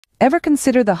Ever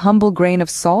consider the humble grain of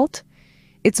salt?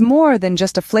 It's more than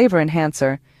just a flavor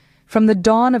enhancer. From the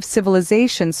dawn of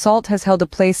civilization, salt has held a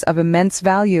place of immense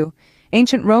value.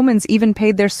 Ancient Romans even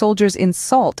paid their soldiers in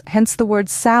salt, hence the word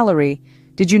salary.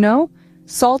 Did you know?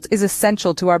 Salt is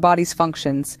essential to our body's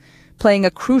functions, playing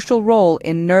a crucial role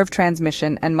in nerve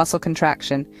transmission and muscle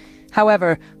contraction.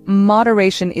 However,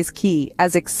 moderation is key,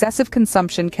 as excessive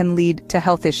consumption can lead to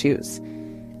health issues.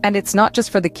 And it's not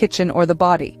just for the kitchen or the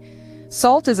body.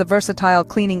 Salt is a versatile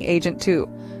cleaning agent too.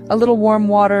 A little warm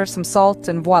water, some salt,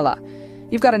 and voila.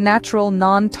 You've got a natural,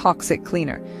 non-toxic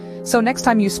cleaner. So next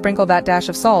time you sprinkle that dash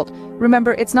of salt,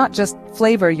 remember it's not just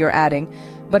flavor you're adding,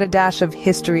 but a dash of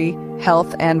history,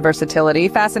 health, and versatility.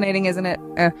 Fascinating, isn't it?